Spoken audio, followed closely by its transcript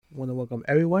I want to welcome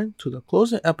everyone to the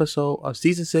closing episode of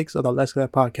Season 6 of the Let's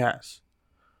Get Podcast.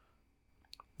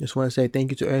 Just want to say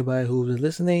thank you to everybody who's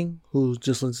listening, who's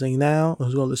just listening now, and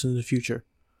who's going to listen in the future.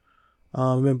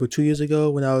 Remember 2 years ago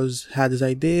when I had this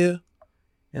idea,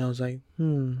 and I was like,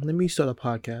 let me start a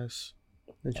podcast.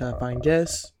 Then try to find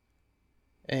guests.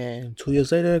 And 2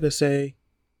 years later, I could say,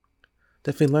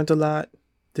 definitely learned a lot.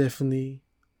 Definitely.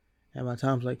 And my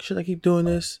time's like, should I keep doing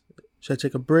this? Should I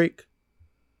take a break?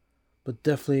 But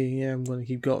definitely, I'm going to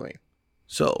keep going.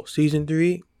 So, Season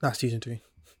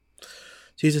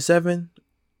 7,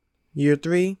 Year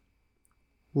 3,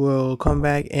 will come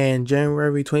back in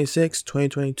January 26,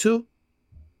 2022.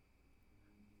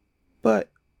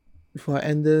 But before I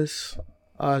end this,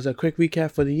 as a quick recap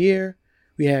for the year,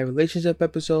 we had relationship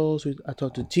episodes. I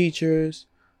talked to teachers,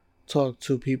 talked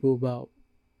to people about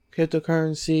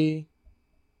cryptocurrency,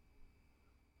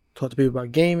 talked to people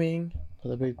about gaming.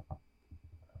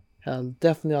 Had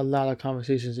definitely a lot of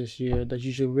conversations this year that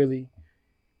you should really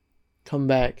come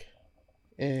back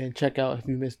and check out if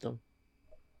you missed them.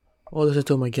 Or listen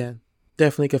to them again.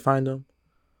 Definitely can find them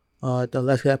at the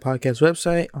Let's Get Podcast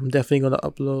website. I'm definitely going to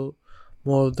upload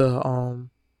more of the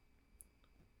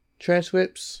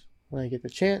transcripts when I get the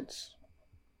chance.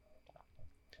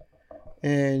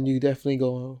 And you definitely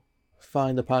go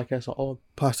find the podcast on all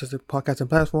podcasting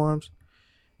platforms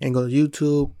and go to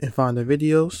YouTube and find the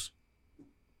videos.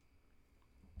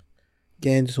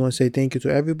 Again, just want to say thank you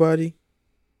to everybody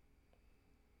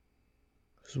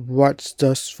who's watched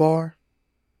thus far.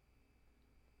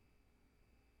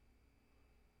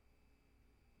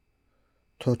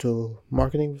 Talk to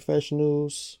marketing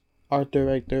professionals, art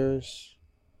directors.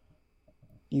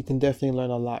 You can definitely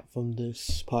learn a lot from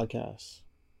this podcast.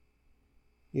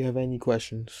 You have any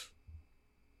questions?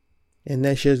 And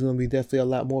next year is going to be definitely a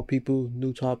lot more people,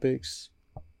 new topics.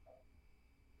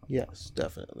 Yes,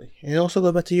 definitely. And also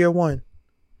go back to year 1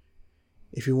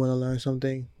 if you want to learn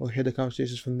something or hear the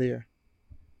conversations from there.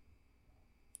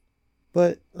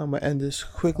 But I'm going to end this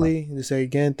quickly and to say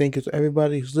again, thank you to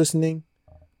everybody who's listening.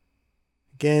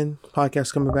 Again,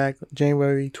 podcast coming back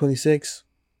January 26,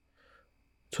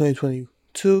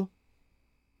 2022.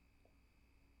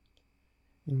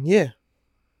 And yeah,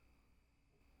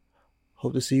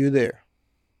 hope to see you there.